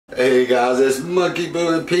Hey guys, it's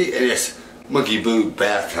MonkeyBoo and Pete, and it's MonkeyBoo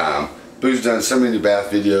bath time. Boo's done so many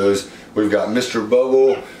bath videos. We've got Mr.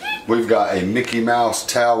 Bubble. We've got a Mickey Mouse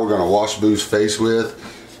towel we're going to wash Boo's face with.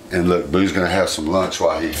 And look, Boo's going to have some lunch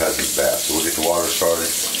while he has his bath. So we'll get the water started.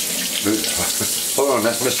 Boo, hold on,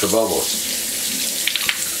 that's Mr. Bubbles.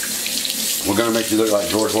 We're going to make you look like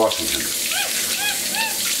George Washington.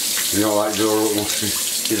 You don't like George Washington?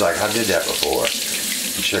 He's like, I did that before.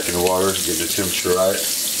 I'm checking the water, getting the temperature right.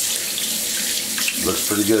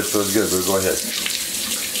 Looks pretty good, feels good, Boo. Go ahead.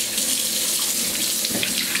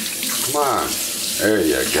 Come on. There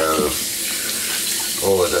you go.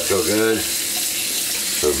 Oh, does that feel good?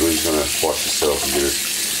 So Boo's gonna wash himself and get it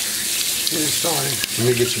started. Let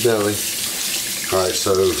me get your belly. Alright,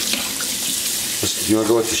 so you wanna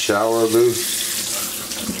go with the shower, Boo?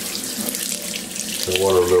 The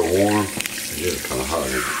water a little warm. It is kinda hot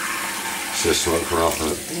here. See the smoke coming off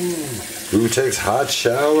of it. Boo takes hot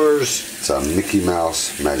showers. It's a Mickey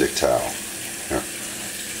Mouse magic towel. Here.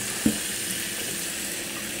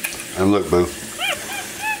 And look, Boo.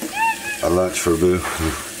 A lunch for Boo.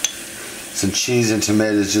 Some cheese and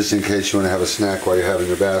tomatoes just in case you want to have a snack while you're having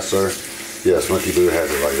your bath, sir. Yes, MonkeyBoo has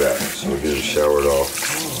it like that. So we'll get him showered off.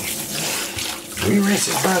 We rinse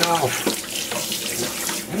his butt off.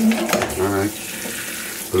 Alright.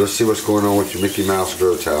 But let's see what's going on with your Mickey Mouse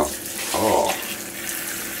grow towel. Oh.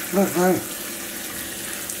 Look, Boo.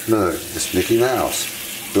 Look, it's Mickey Mouse.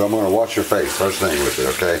 Boo, I'm going to wash your face first thing with it,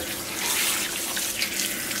 okay?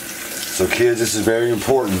 So kids, this is very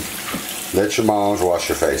important. Let your moms wash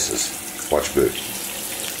your faces. Watch Boo.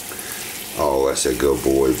 Oh, that's a good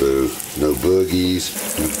boy, Boo. No boogies.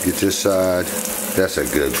 Get this side. That's a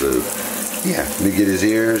good Boo. Yeah, let me get his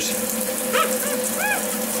ears.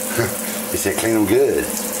 He said clean them good.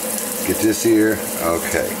 Get this ear.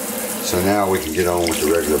 Okay. So now we can get on with the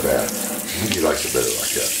regular bath. He likes it better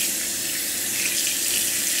like that.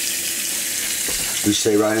 We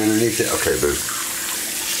stay right underneath it. Okay, Boo.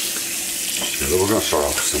 We're going to start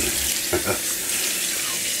off with something.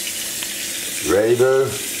 Ready, Boo?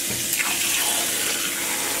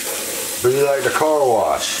 Boo, you like the car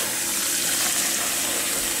wash?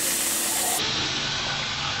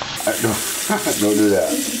 Don't do that.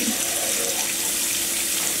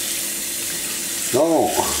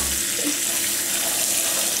 Don't.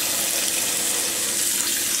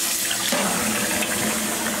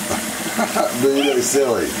 Boo, you look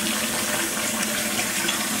silly.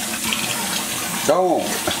 Don't.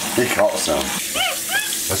 He caught some.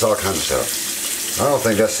 That's all kind of stuff. I don't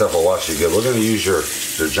think that stuff will wash you good. We're going to use your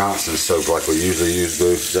Johnson soap like we usually use,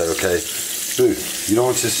 Boo. Is that okay? Boo, you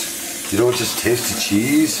don't just taste the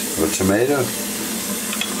cheese or tomato?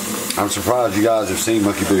 I'm surprised you guys have seen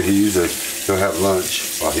MonkeyBoo. He'll have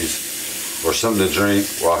lunch while or something to drink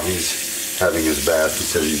while he's having his bath. He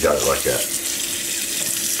said he got it like that.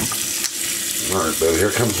 All right, Boo,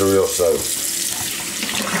 here comes the real soap.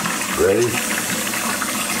 Ready?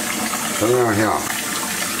 Come around here.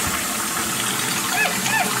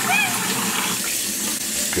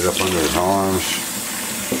 Get up under his arms.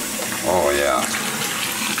 Oh yeah.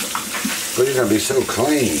 But you're gonna be so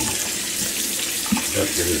clean.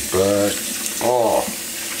 Let's get his butt. Oh,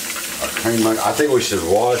 a clean monkey. I think we should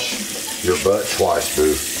wash your butt twice,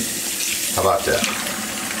 Boo. How about that?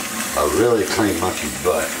 A really clean monkey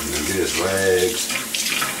butt. And then get his legs.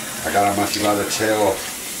 I got a monkey by the tail.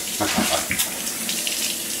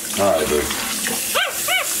 Alright, Boo.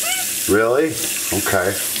 Really?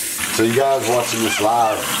 Okay. So you guys watching this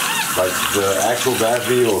live, like the actual bath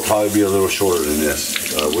video will probably be a little shorter than this.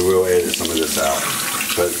 We will edit some of this out.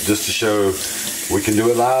 But just to show we can do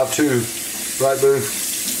it live too. Right, Boo?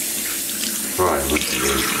 Alright, let's do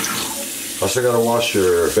it. Also gotta wash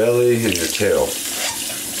your belly and your tail.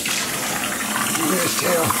 Look at his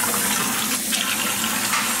tail.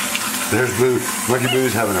 There's Boo.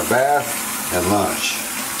 MonkeyBoo's having a bath and lunch.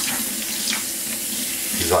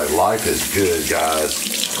 He's like, life is good, guys.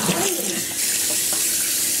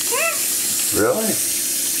 Really?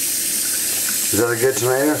 Is that a good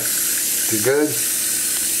tomato? Is it good?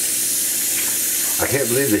 I can't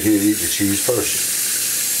believe that he'd eat the cheese first.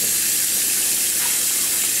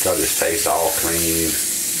 Got his face all clean.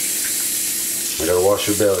 I gotta wash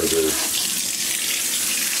your belly, Boo.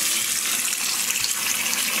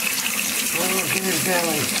 Oh, look at his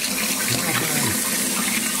belly.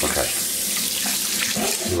 Okay.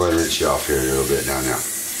 I'm going to rinse you off here a little bit now.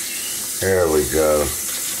 There we go.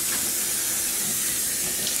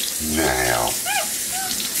 Now.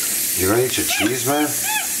 You gonna eat your cheese, man?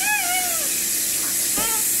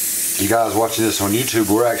 You guys watching this on YouTube,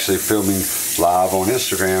 we're actually filming live on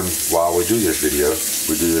Instagram while we do this video.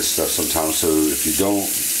 We do this stuff sometimes, so if you don't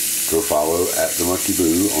go follow at the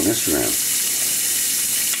MonkeyBoo on Instagram.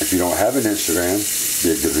 If you don't have an Instagram, it'd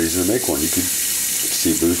be a good reason to make one. You could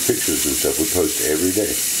see Boo's pictures and stuff we post every day.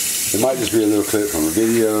 It might just be a little clip from a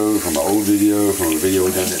video, from an old video, from a video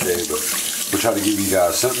we done that day, but we'll try to give you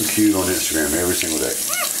guys something cute on Instagram every single day.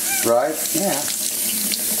 Right? Yeah.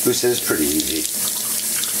 Boo says it's pretty easy.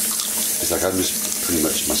 It's like I'm just pretty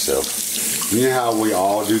much myself. You know how we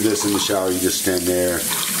all do this in the shower? You just stand there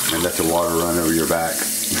and let the water run over your back.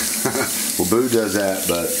 Well, Boo does that,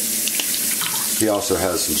 but he also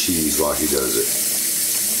has some cheese while he does it.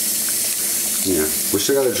 Yeah, we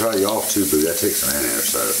still got to dry you off too, Boo. That takes a minute or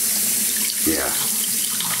so. Yeah.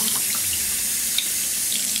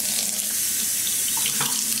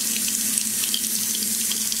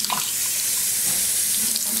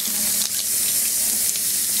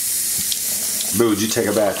 Boo, would you take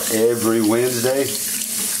a bath every Wednesday?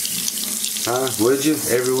 Huh? Would you?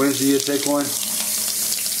 Every Wednesday you'd take one?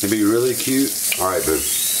 It'd be really cute. All right, Boo.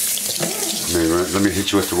 Let me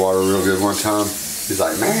hit you with the water real good one time. He's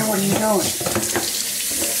like, man, what are you doing?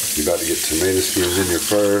 You about to get tomato skins in your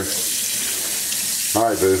fur. All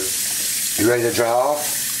right, Boo. You ready to dry off?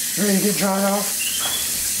 You ready to get dried off?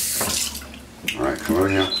 All right, come over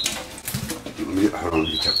here. Hold on, let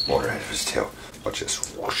me take the water out of his tail. Watch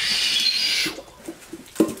this. Whoosh.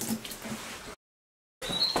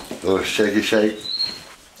 A little shaky shake.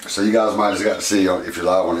 So you guys might have got to see, if you're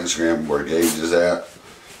live on Instagram, where Gage is at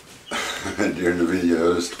during the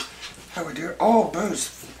videos. How we do it? Oh, Boo's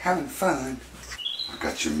having fun. I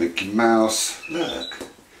got your Mickey Mouse. Look.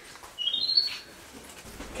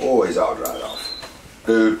 Always all dried off.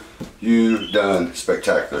 Boo, you done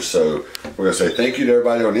spectacular. So we're gonna say thank you to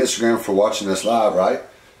everybody on Instagram for watching us live, right?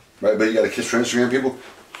 Right, but you got a kiss for Instagram people?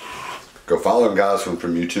 Go follow them guys from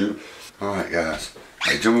YouTube. Alright guys.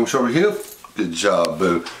 Hey, jump over here. Good job,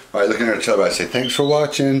 Boo. Alright, looking at each other, I say thanks for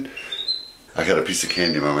watching. I got a piece of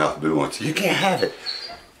candy in my mouth. Boo wants it. You can't have it.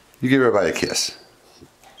 You give everybody a kiss.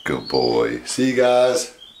 Good boy. See you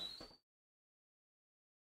guys.